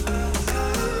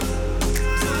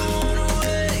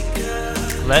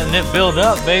Letting it build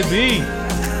up, baby.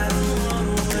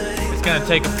 It's gonna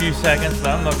take a few seconds, but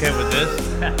I'm okay with this.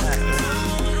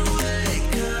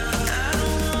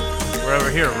 We're over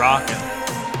here rocking.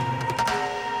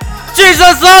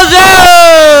 Jesus loves you!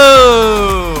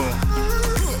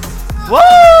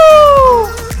 Woo!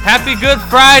 Happy Good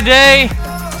Friday,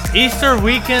 Easter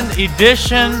weekend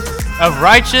edition of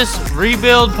Righteous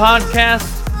Rebuild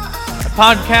Podcast, a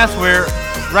podcast where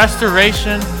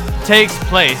restoration takes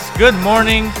place. Good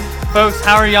morning, folks.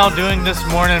 How are y'all doing this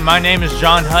morning? My name is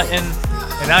John Hutton,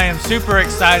 and I am super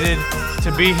excited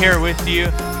to be here with you.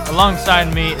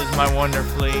 Alongside me is my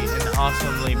wonderfully and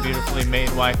awesomely, beautifully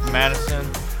made wife, Madison.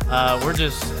 We're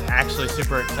just actually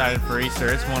super excited for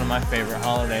Easter. It's one of my favorite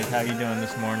holidays. How you doing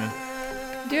this morning?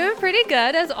 Doing pretty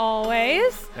good, as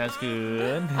always. That's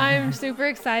good. I'm super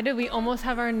excited. We almost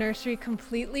have our nursery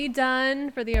completely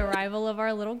done for the arrival of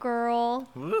our little girl.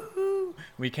 Woohoo!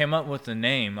 We came up with the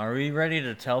name. Are we ready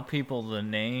to tell people the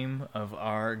name of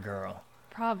our girl?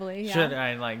 Probably, yeah. Should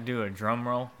I do a drum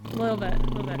roll? A little bit.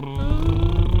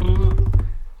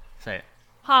 Say it.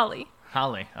 Holly.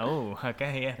 Holly. Oh,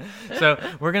 okay, yeah. So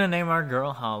we're going to name our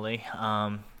girl Holly.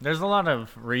 There's a lot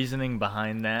of reasoning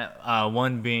behind that.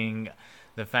 One being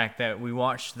the fact that we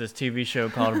watched this TV show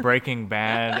called Breaking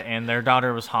Bad, and their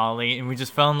daughter was Holly, and we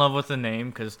just fell in love with the name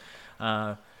because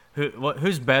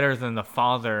who's better than the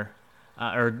father,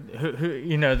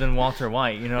 than Walter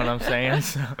White? You know what I'm saying?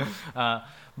 So,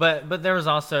 but there was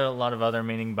also a lot of other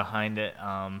meaning behind it.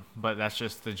 But that's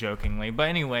just the jokingly. But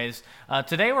anyways,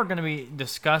 today we're going to be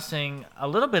discussing a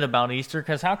little bit about Easter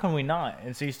because how can we not?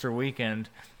 It's Easter weekend.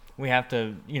 We have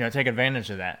to, take advantage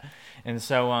of that. And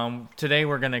so today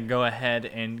we're going to go ahead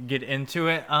and get into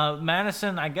it.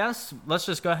 Madison, I guess let's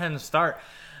just go ahead and start.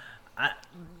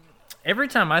 Every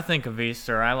time I think of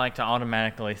Easter, I like to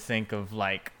automatically think of,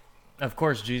 of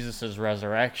course, Jesus'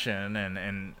 resurrection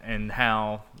and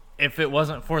how if it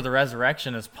wasn't for the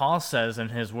resurrection, as Paul says in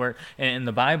his word in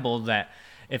the Bible, that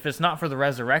if it's not for the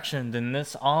resurrection, then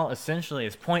this all essentially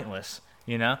is pointless,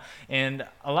 And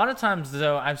a lot of times,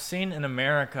 though, I've seen in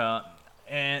America,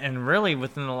 and really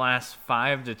within the last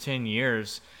 5 to 10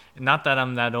 years, not that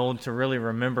I'm that old to really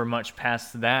remember much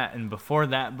past that and before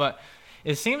that, but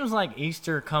it seems like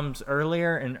Easter comes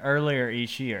earlier and earlier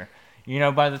each year.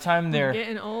 By the time they're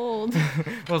getting old.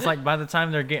 Well, it's like by the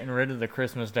time they're getting rid of the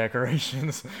Christmas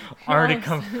decorations, already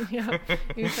come. Yeah,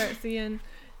 you start seeing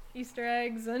Easter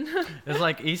eggs and. It's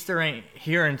like Easter ain't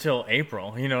here until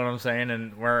April. You know what I'm saying?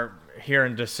 And we're here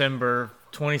in December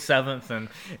 27th,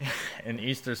 and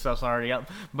Easter stuff's already up.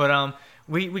 But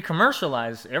we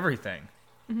commercialize everything.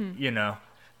 Mm-hmm.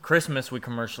 Christmas we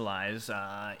commercialize,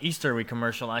 Easter we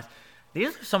commercialize.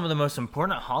 These are some of the most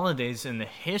important holidays in the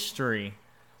history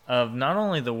of not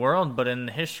only the world, but in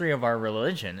the history of our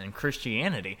religion and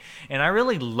Christianity. And I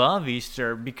really love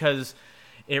Easter because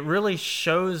it really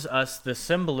shows us the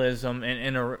symbolism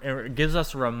and it gives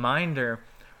us a reminder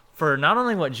for not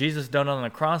only what Jesus done on the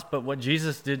cross, but what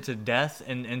Jesus did to death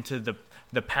and to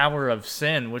the power of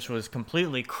sin, which was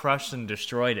completely crushed and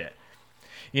destroyed it.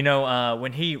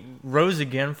 When he rose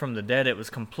again from the dead, it was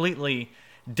completely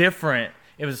different.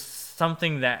 It was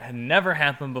something that had never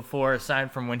happened before,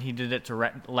 aside from when he did it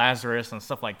to Lazarus and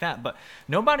stuff like that. But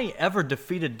nobody ever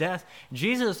defeated death.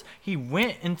 Jesus, he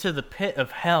went into the pit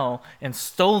of hell and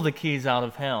stole the keys out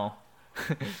of hell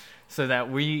so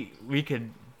that we could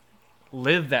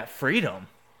live that freedom,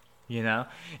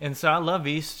 And so I love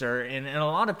Easter, and a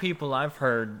lot of people I've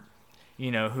heard,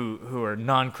 who are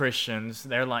non-Christians,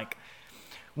 they're like,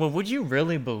 well, would you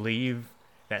really believe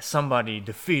that somebody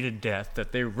defeated death,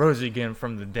 that they rose again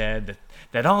from the dead,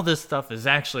 that all this stuff is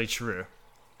actually true?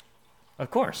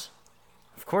 Of course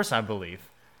I believe,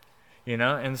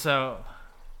 And so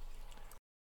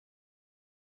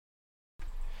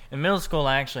in middle school,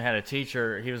 I actually had a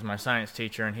teacher. He was my science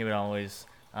teacher, and he would always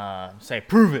say,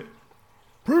 prove it.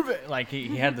 Like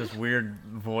he had this weird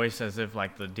voice, as if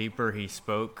like the deeper he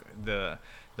spoke, the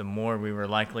more we were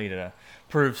likely to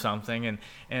prove something.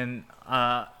 And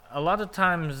a lot of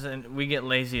times we get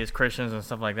lazy as Christians and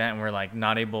stuff like that, and we're like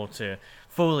not able to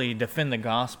fully defend the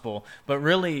gospel. But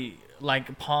really,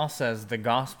 like Paul says, the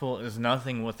gospel is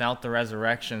nothing without the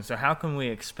resurrection. So how can we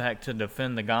expect to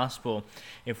defend the gospel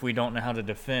if we don't know how to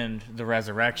defend the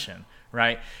resurrection,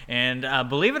 right? And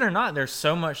believe it or not, there's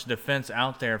so much defense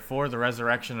out there for the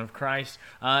resurrection of Christ.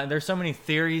 There's so many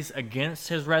theories against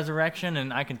his resurrection,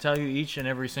 and I can tell you each and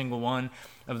every single one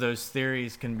of those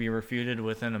theories can be refuted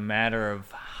within a matter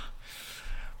of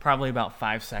probably about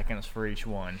 5 seconds for each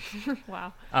one.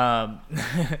 Wow.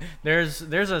 There's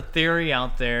a theory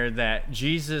out there that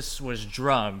Jesus was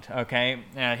drugged. Okay,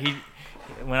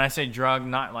 when I say drugged,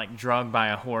 not like drugged by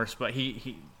a horse, but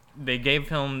they gave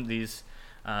him these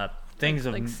things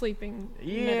like of sleeping.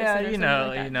 yeah, medicine or you something know,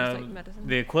 like that, you just know, like medicine.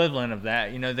 the equivalent of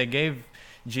that. You know, they gave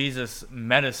Jesus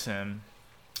medicine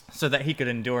so that he could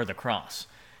endure the cross.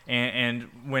 And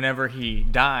whenever he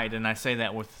died, and I say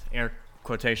that with air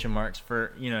quotation marks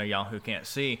for, you know, y'all who can't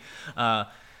see,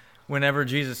 whenever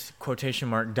Jesus, quotation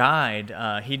mark,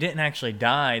 died, he didn't actually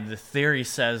die. The theory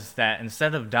says that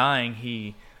instead of dying,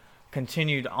 he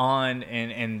continued on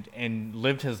and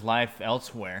lived his life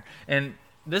elsewhere. And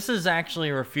this is actually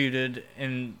refuted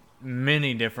in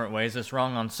many different ways. It's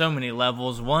wrong on so many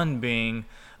levels, one being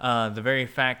the very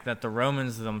fact that the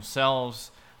Romans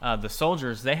themselves, the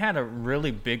soldiers, they had a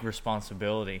really big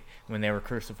responsibility when they were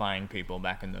crucifying people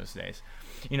back in those days.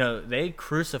 You know, they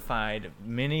crucified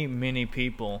many, many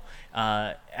people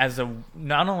as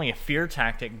not only a fear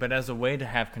tactic, but as a way to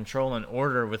have control and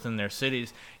order within their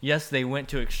cities. Yes, they went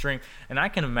to extreme, and I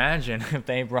can imagine if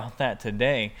they brought that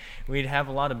today, we'd have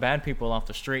a lot of bad people off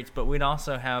the streets, but we'd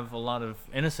also have a lot of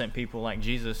innocent people like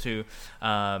Jesus who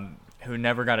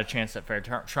never got a chance at fair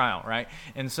trial, right?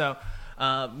 And so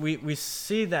we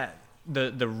see that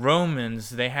the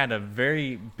Romans, they had a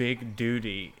very big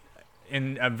duty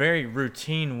in a very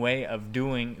routine way of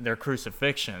doing their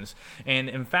crucifixions. And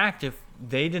in fact, if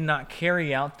they did not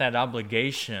carry out that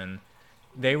obligation,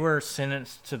 they were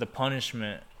sentenced to the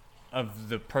punishment of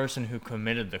the person who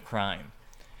committed the crime.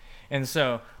 And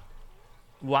so,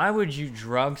 why would you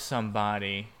drug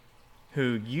somebody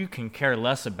who you can care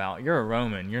less about? You're a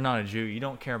Roman, you're not a Jew, you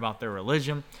don't care about their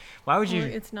religion. Why would you?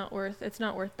 It's not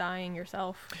worth dying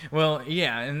yourself. Well,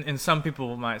 yeah, and some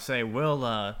people might say,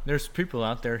 well, there's people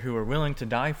out there who are willing to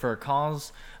die for a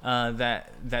cause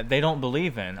that they don't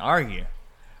believe in. Are you?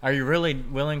 Are you really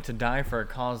willing to die for a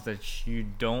cause that you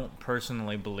don't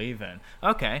personally believe in?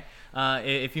 Okay,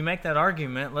 if you make that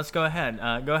argument, let's go ahead.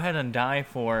 Go ahead and die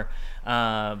for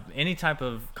any type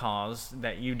of cause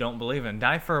that you don't believe in.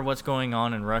 Die for what's going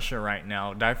on in Russia right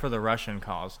now. Die for the Russian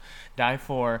cause. Die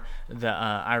for the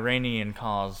Iranian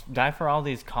cause. Die for all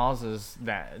these causes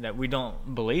that we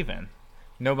don't believe in.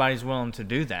 Nobody's willing to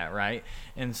do that, right?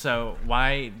 And so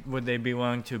why would they be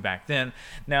willing to back then?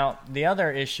 Now, the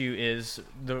other issue is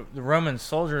the Roman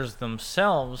soldiers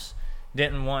themselves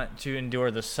didn't want to endure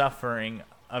the suffering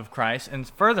of Christ. And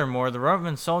furthermore, the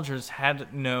Roman soldiers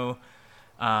had no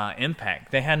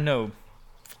impact. They had no,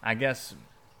 I guess,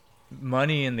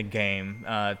 money in the game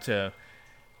to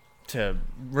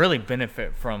really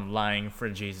benefit from lying for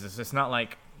Jesus. It's not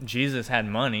like Jesus had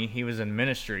money. He was in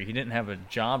ministry. He didn't have a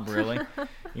job, really.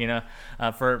 You know,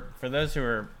 for those who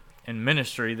are in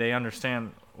ministry, they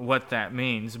understand what that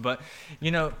means. But, you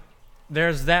know,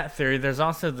 there's that theory. There's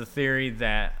also the theory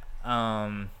that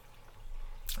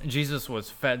Jesus was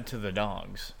fed to the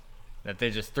dogs, that they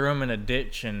just threw him in a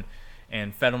ditch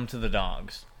and fed him to the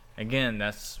dogs. Again,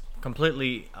 that's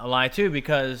completely a lie, too,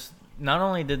 because not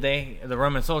only did the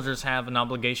Roman soldiers have an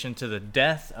obligation to the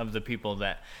death of the people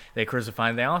that they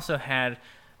crucified, they also had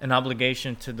an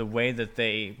obligation to the way that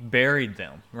they buried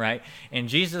them, right? And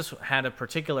Jesus had a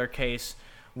particular case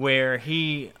where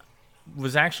he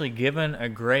was actually given a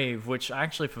grave, which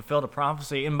actually fulfilled a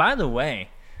prophecy. And by the way,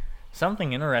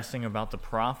 something interesting about the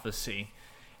prophecy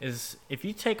is if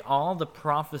you take all the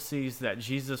prophecies that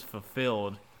Jesus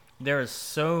fulfilled, there are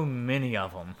so many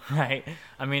of them, right?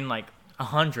 I mean, like,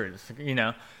 hundreds, you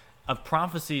know, of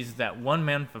prophecies that one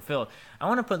man fulfilled. I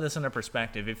want to put this into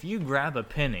perspective. If you grab a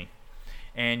penny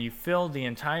and you fill the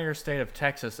entire state of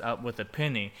Texas up with a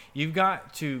penny, you've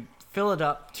got to fill it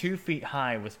up 2 feet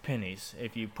high with pennies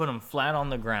if you put them flat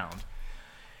on the ground.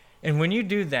 And when you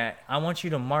do that, I want you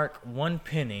to mark one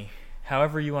penny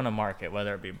however you want to mark it,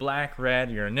 whether it be black, red,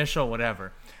 your initial,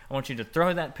 whatever. I want you to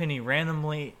throw that penny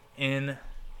randomly in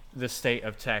the state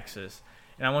of Texas.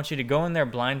 And I want you to go in there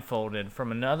blindfolded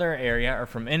from another area or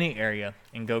from any area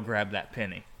and go grab that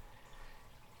penny.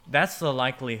 That's the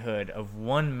likelihood of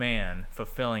one man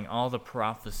fulfilling all the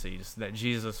prophecies that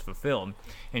Jesus fulfilled.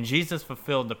 And Jesus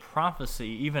fulfilled the prophecy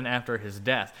even after his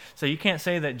death. So you can't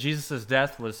say that Jesus'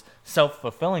 death was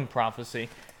self-fulfilling prophecy.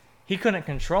 He couldn't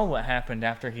control what happened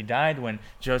after he died when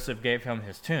Joseph gave him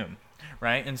his tomb,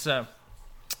 right? And so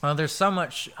there's so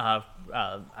much,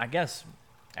 I guess,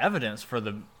 evidence for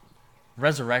the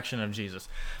resurrection of Jesus.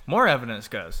 More evidence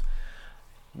goes.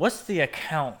 What's the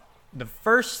account, the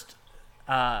first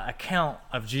account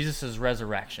of Jesus'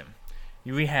 resurrection?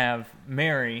 We have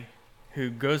Mary who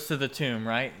goes to the tomb,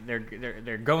 right?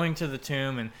 They're going to the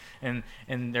tomb and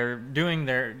they're doing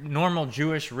their normal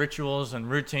Jewish rituals and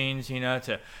routines, you know,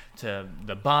 to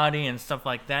the body and stuff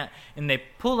like that. And they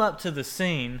pull up to the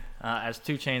scene as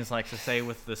 2 Chainz likes to say,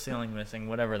 with the ceiling missing,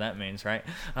 whatever that means, right?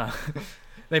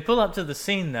 They pull up to the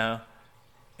scene, though,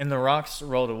 and the rocks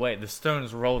rolled away. The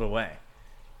stones rolled away.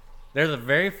 They're the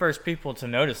very first people to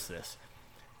notice this.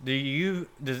 Do you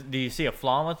see a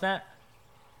flaw with that?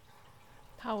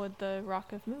 How would the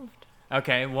rock have moved?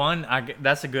 Okay,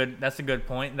 that's a good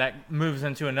point. That moves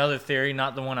into another theory,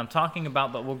 not the one I'm talking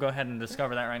about, but we'll go ahead and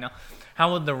discover that right now.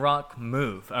 How would the rock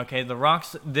move? Okay, the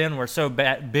rocks then were so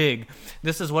big.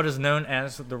 This is what is known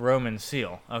as the Roman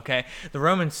seal. Okay, the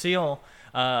Roman seal,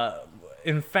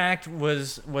 in fact,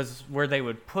 was where they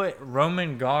would put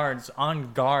Roman guards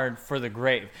on guard for the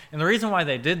grave. And the reason why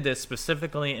they did this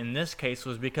specifically in this case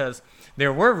was because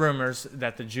there were rumors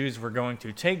that the Jews were going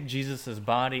to take Jesus'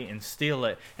 body and steal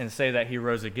it and say that he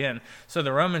rose again. So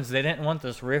the Romans, they didn't want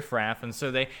this riffraff, and so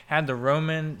they had the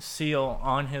Roman seal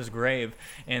on his grave.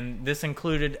 And this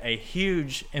included a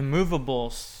huge,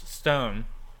 immovable stone.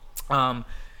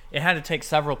 It had to take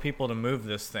several people to move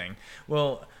this thing.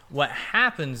 Well, what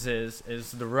happens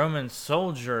is the Roman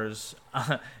soldiers,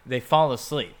 they fall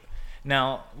asleep.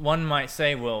 Now, one might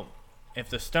say, well, if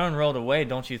the stone rolled away,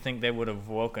 don't you think they would have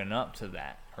woken up to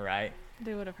that, right?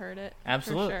 They would have heard it.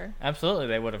 Absolutely. For sure. Absolutely,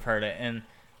 they would have heard it.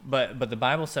 But the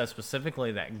Bible says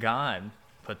specifically that God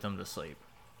put them to sleep.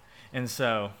 And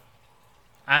so,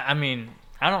 I mean,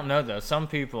 I don't know, though. Some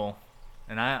people,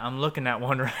 and I'm looking at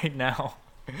one right now,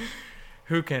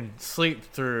 who can sleep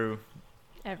through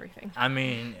everything. I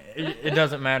mean, it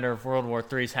doesn't matter if World War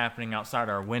III is happening outside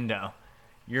our window.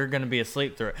 You're going to be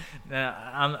asleep through it.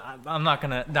 Now, I'm not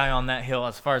going to die on that hill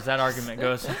as far as that argument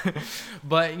goes.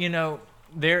 But, you know,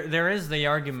 there is the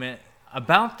argument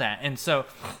about that. And so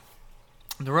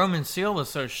the Roman seal was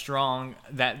so strong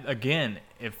that, again,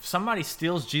 if somebody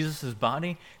steals Jesus'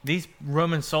 body, these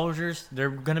Roman soldiers, they're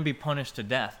going to be punished to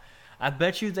death. I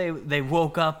bet you they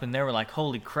woke up and they were like,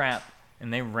 holy crap,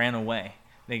 and they ran away.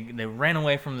 They ran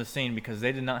away from the scene because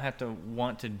they did not have to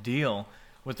want to deal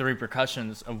with the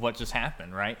repercussions of what just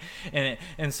happened, right?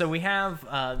 And so we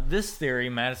have this theory.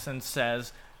 Madison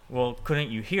says, well, couldn't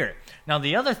you hear it? Now,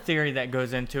 the other theory that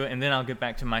goes into it, and then I'll get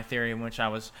back to my theory in which I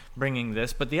was bringing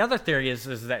this, but the other theory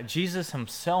is that Jesus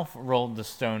himself rolled the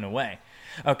stone away.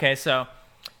 Okay, so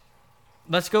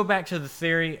let's go back to the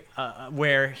theory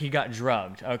where he got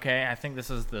drugged, okay? I think this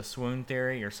is the swoon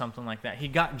theory or something like that. He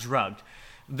got drugged.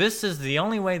 This is the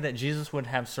only way that Jesus would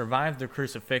have survived the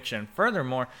crucifixion.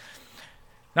 Furthermore,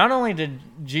 not only did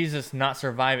Jesus not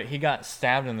survive it, he got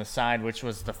stabbed in the side, which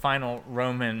was the final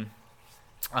Roman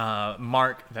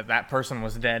mark that person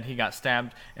was dead. He got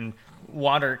stabbed, and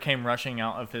water came rushing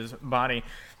out of his body,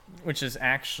 which is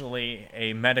actually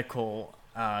a medical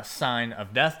sign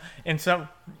of death. And so,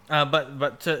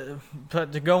 but to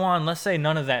go on, let's say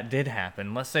none of that did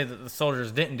happen. Let's say that the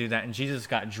soldiers didn't do that, and Jesus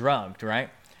got drugged, right?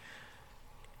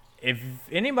 If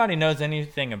anybody knows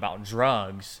anything about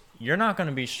drugs, you're not going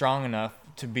to be strong enough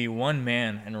to be one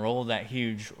man and roll that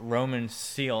huge Roman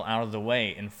seal out of the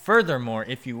way. And furthermore,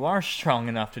 if you are strong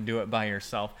enough to do it by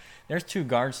yourself, there's 2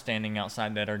 guards standing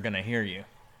outside that are going to hear you,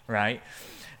 right?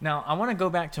 Now, I want to go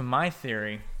back to my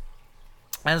theory.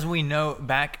 As we know,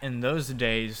 back in those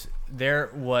days,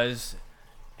 there was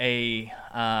a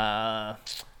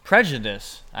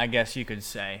prejudice, I guess you could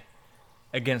say,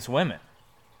 against women.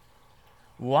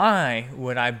 Why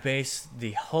would I base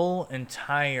the whole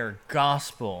entire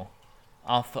gospel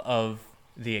off of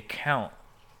the account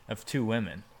of 2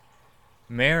 women?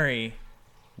 Mary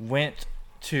went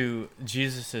to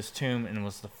Jesus' tomb and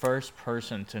was the first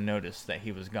person to notice that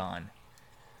he was gone.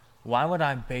 Why would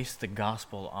I base the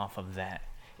gospel off of that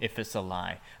if it's a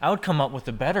lie? I would come up with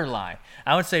a better lie.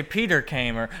 I would say Peter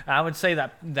came, or I would say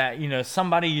that you know,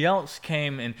 somebody else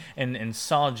came and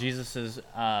saw Jesus'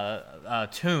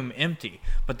 tomb empty.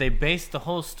 But they based the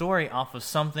whole story off of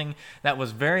something that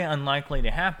was very unlikely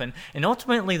to happen. And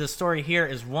ultimately, the story here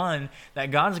is one that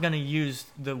God's going to use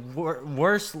the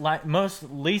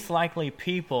least likely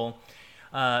people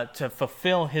to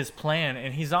fulfill his plan,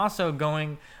 and he's also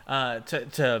going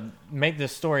to make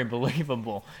this story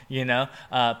believable. You know,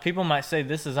 people might say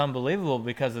this is unbelievable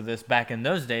because of this back in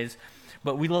those days,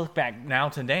 but we look back now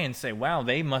today and say, wow,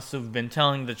 they must have been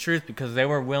telling the truth because they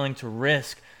were willing to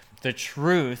risk the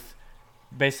truth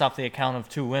based off the account of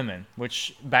 2 women,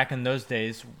 which back in those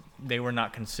days they were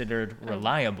not considered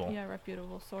reliable. Yeah,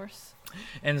 reputable source.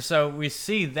 And so we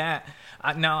see that.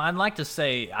 Now, I'd like to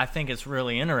say I think it's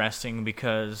really interesting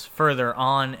because further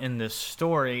on in this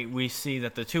story, we see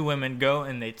that the 2 women go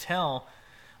and they tell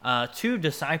 2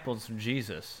 disciples of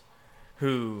Jesus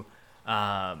who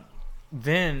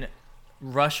then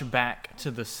rush back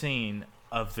to the scene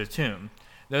of the tomb.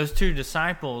 those two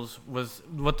disciples was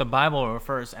what the Bible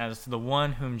refers as the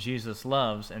one whom Jesus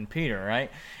loves, and Peter, right?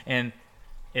 And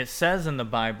it says in the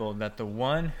Bible that the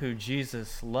one who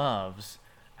Jesus loves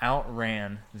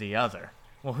outran the other.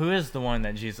 Well, who is the one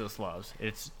that Jesus loves?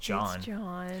 It's John. It's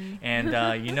John. And,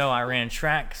 I ran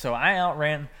track, so I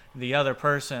outran the other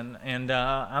person, and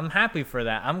I'm happy for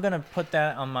that. I'm going to put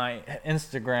that on my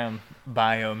Instagram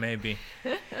bio, maybe,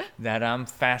 that I'm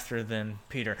faster than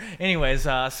Peter. Anyways,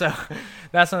 so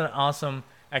that's an awesome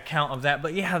account of that.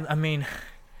 But, yeah, I mean,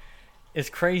 it's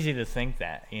crazy to think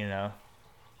that,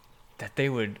 that they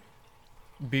would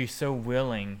be so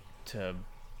willing to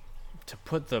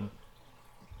put the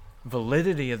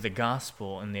validity of the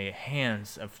gospel in the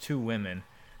hands of two women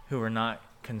who were not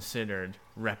considered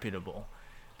reputable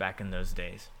back in those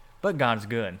days. But God's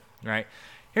good, right?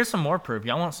 Here's some more proof.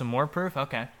 Y'all want some more proof?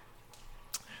 Okay.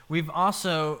 We've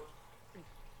also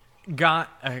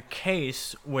got a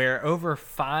case where over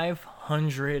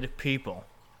 500 people.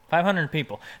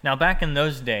 Now, back in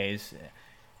those days,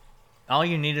 all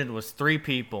you needed was 3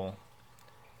 people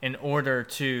in order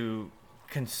to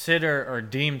consider or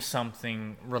deem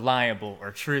something reliable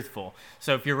or truthful.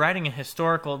 So if you're writing a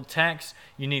historical text,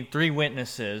 you need 3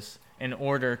 witnesses in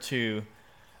order to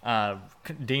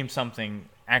deem something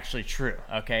actually true.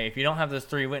 Okay, if you don't have those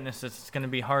 3 witnesses, it's going to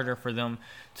be harder for them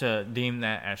to deem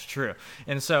that as true.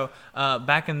 And so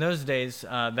back in those days,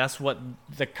 that's what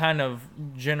the kind of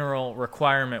general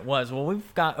requirement was. Well,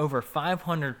 we've got over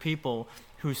 500 people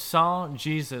who saw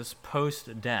Jesus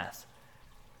post-death.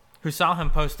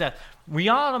 We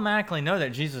automatically know that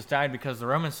Jesus died because the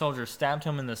Roman soldiers stabbed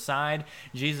him in the side.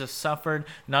 Jesus suffered.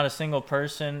 Not a single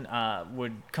person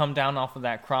would come down off of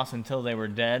that cross until they were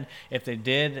dead. If they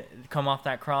did come off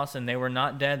that cross and they were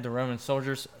not dead, the Roman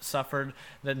soldiers suffered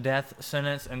the death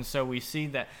sentence. And so we see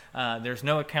that there's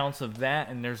no accounts of that,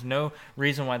 and there's no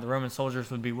reason why the Roman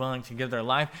soldiers would be willing to give their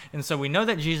life. And so we know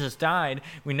that Jesus died.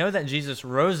 We know that Jesus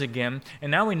rose again. And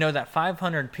now we know that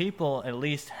 500 people at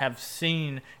least have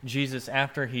seen Jesus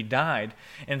after he died.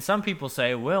 And some people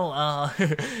say, well,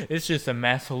 it's just a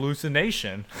mass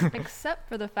hallucination. Except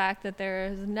for the fact that there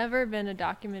has never been a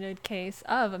documented case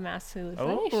of a mass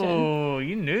hallucination. Oh,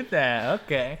 you knew that.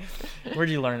 Okay.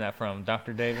 Where'd you learn that from,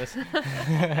 Dr. Davis?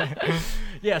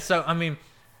 Yeah, so, I mean,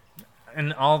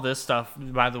 and all this stuff,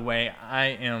 by the way, I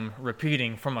am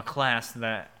repeating from a class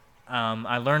that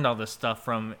I learned all this stuff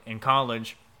from in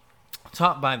college,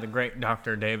 taught by the great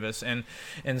Dr. Davis. And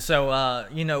so,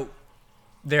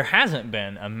 there hasn't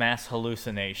been a mass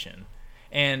hallucination.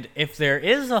 And if there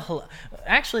is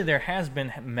actually there has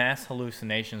been mass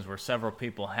hallucinations where several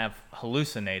people have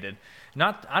hallucinated.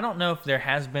 I don't know if there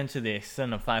has been to the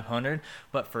extent of 500,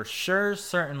 but for sure,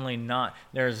 certainly not.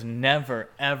 There's never,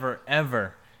 ever,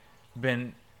 ever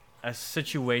been a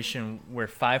situation where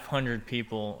 500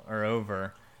 people or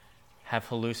over have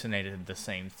hallucinated the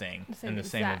same thing in the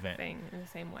same event. Thing in the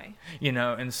same way.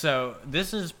 And so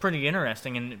this is pretty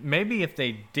interesting. And maybe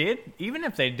even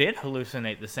if they did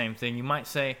hallucinate the same thing, you might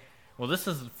say, well, this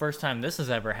is the first time this has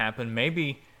ever happened.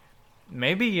 Maybe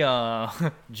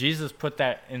Jesus put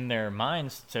that in their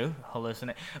minds to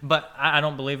hallucinate. But I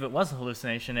don't believe it was a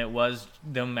hallucination. It was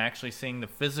them actually seeing the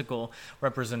physical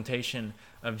representation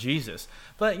of Jesus.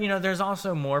 But, there's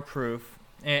also more proof.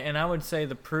 And I would say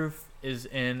the proof is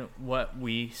in what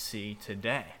we see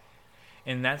today.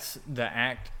 And that's the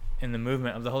act and the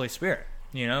movement of the Holy Spirit,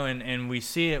 and we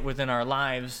see it within our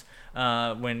lives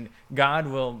when God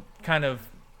will kind of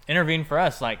intervene for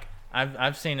us. Like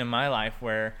I've seen in my life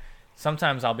where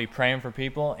sometimes I'll be praying for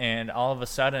people and all of a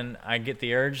sudden I get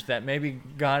the urge that maybe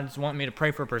God's wanting me to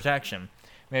pray for protection.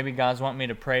 Maybe God's wanting me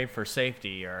to pray for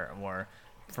safety or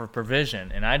for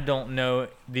provision. And I don't know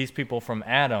these people from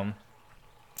Adam,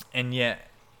 and yet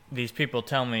these people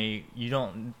tell me, you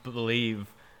don't believe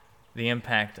the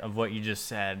impact of what you just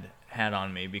said had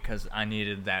on me because I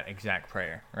needed that exact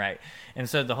prayer, right? And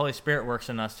so the Holy Spirit works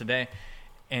in us today.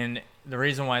 And the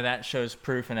reason why that shows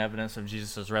proof and evidence of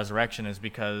Jesus' resurrection is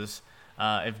because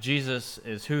if Jesus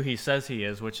is who he says he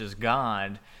is, which is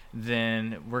God,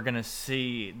 then we're going to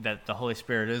see that the Holy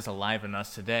Spirit is alive in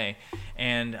us today.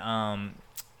 And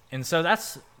so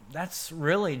that's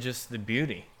really just the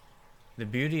beauty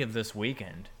of this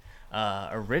weekend.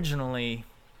 Originally,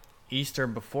 Easter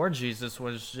before Jesus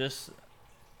was just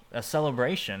a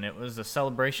celebration. It was a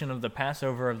celebration of the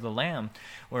Passover of the Lamb.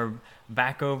 Where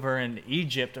back over in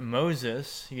Egypt,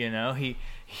 Moses, he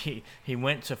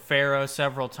went to Pharaoh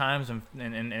several times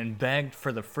and begged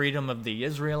for the freedom of the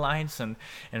Israelites, and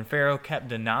Pharaoh kept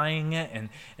denying it.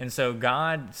 And so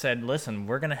God said, listen,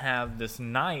 we're going to have this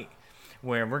night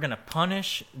where we're going to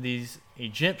punish these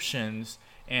Egyptians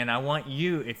And I want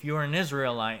you, if you're an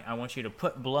Israelite, I want you to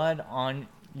put blood on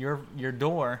your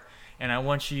door, and I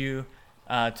want you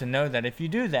to know that if you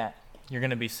do that, you're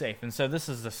going to be safe. And so this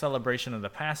is the celebration of the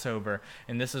Passover,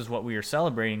 and this is what we are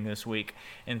celebrating this week.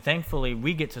 And thankfully,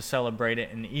 we get to celebrate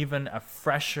it in even a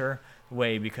fresher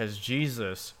way because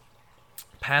Jesus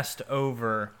passed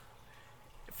over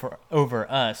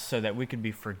us so that we could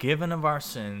be forgiven of our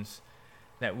sins,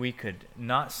 that we could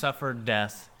not suffer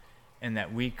death, and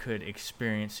that we could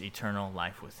experience eternal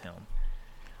life with him.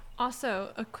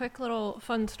 Also, a quick little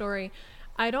fun story.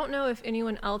 I don't know if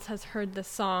anyone else has heard this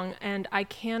song, and I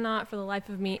cannot for the life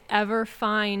of me ever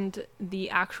find the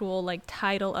actual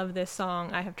title of this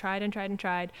song. I have tried and tried and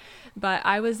tried, but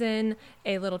I was in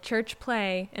a little church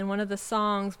play, and one of the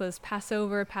songs was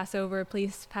Passover, Passover,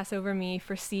 please pass over me,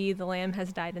 for see the Lamb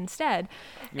has died instead.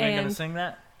 You ain't gonna sing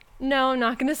that? No, I'm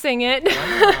not going to sing it.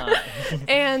 Why not?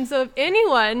 And so if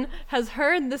anyone has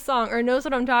heard the song or knows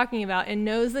what I'm talking about and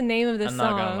knows the name of this song.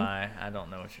 I'm not going to lie. I don't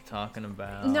know what you're talking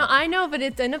about. No, I know, but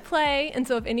it's in a play. And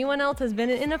so if anyone else has been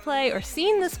in a play or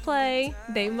seen this play,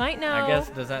 they might know. I guess,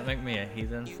 does that make me a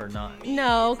heathen for not?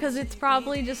 No, because it's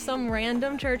probably just some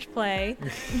random church play.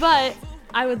 But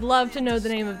I would love to know the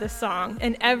name of this song.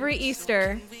 And every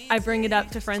Easter, I bring it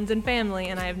up to friends and family,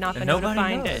 and I have not been able to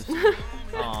find it.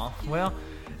 Aw, well,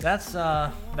 that's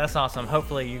awesome.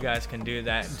 Hopefully you guys can do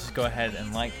that. Just go ahead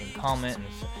and like and comment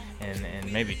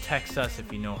and maybe text us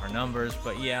if you know our numbers.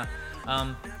 But yeah,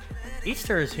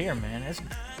 Easter is here, man.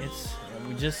 It's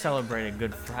we just celebrated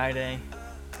Good Friday.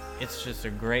 It's just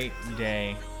a great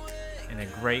day and a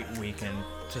great weekend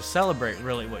to celebrate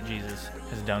really what Jesus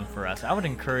has done for us. I would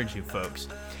encourage you folks,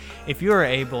 if you are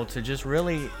able to just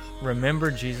really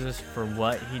remember Jesus for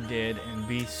what he did and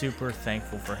be super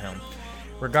thankful for him.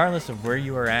 Regardless of where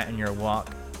you are at in your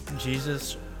walk,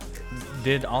 Jesus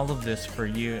did all of this for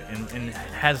you and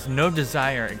has no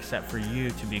desire except for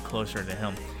you to be closer to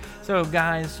him. So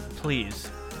guys, please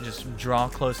just draw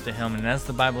close to him. And as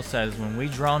the Bible says, when we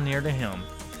draw near to him,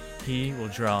 he will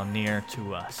draw near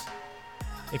to us.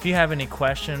 If you have any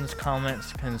questions,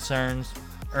 comments, concerns,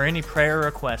 or any prayer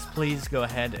requests, please go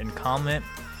ahead and comment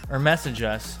or message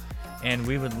us, and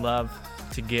we would love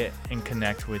to get and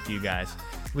connect with you guys.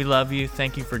 We love you.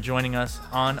 Thank you for joining us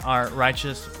on our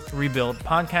Righteous Rebuild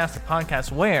podcast, a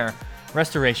podcast where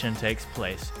restoration takes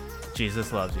place.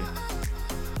 Jesus loves you.